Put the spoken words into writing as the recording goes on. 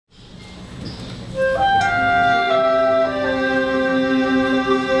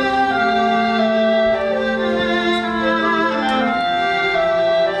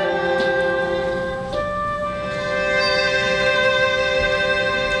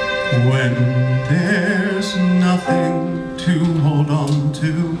When there's nothing to hold on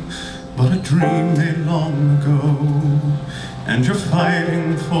to but a dream made long ago, and you're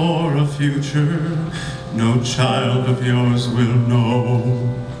fighting for a future no child of yours will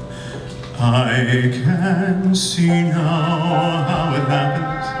know. I can see now how it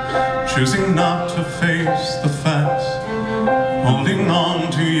happens, choosing not to face the facts, holding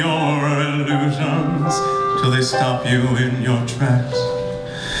on to your illusions till they stop you in your tracks.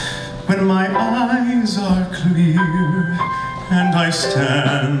 When my eyes are clear and I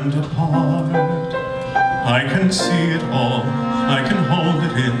stand apart, I can see it all, I can hold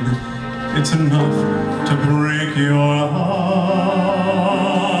it in. It's enough to break your heart.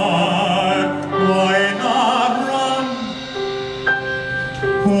 Why not run?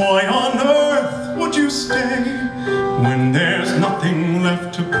 Why on earth would you stay when there's nothing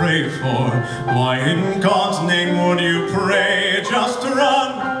left to pray for? Why in God's name would you pray just to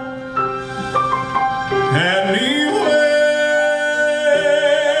run? Anywhere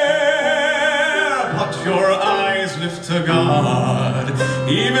but your eyes lift to God,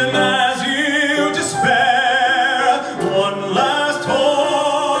 even as you despair. One last hope,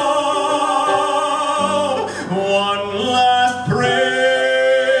 one last prayer.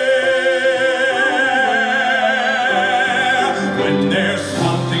 When there's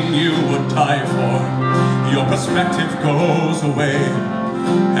something you would die for, your perspective goes away,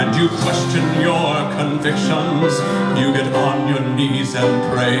 and you question your convictions. You get on your knees and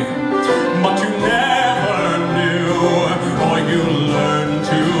pray, but you never knew, or you learn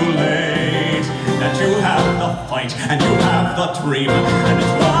too late, that you have the fight and you have the dream, and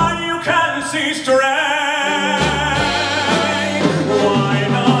it's why you can see straight. Why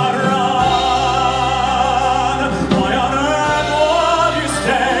not run? Why on earth would you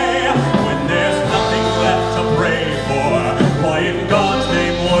stay when there's nothing left to pray for? Why in God's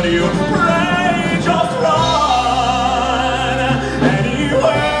name would you pray? Just run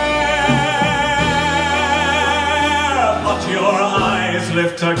anywhere but your eyes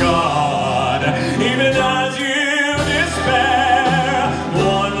lift to God, even as you despair.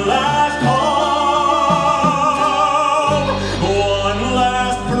 One last hope, one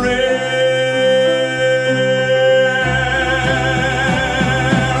last prayer.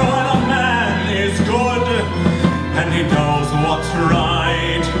 When a man is good and he knows what's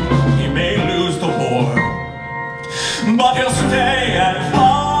right, he may lose the war, but he'll stay and fight.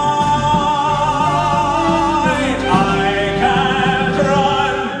 I can't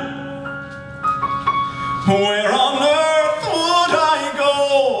run. Where on earth would I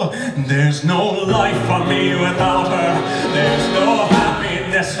go? There's no life for me without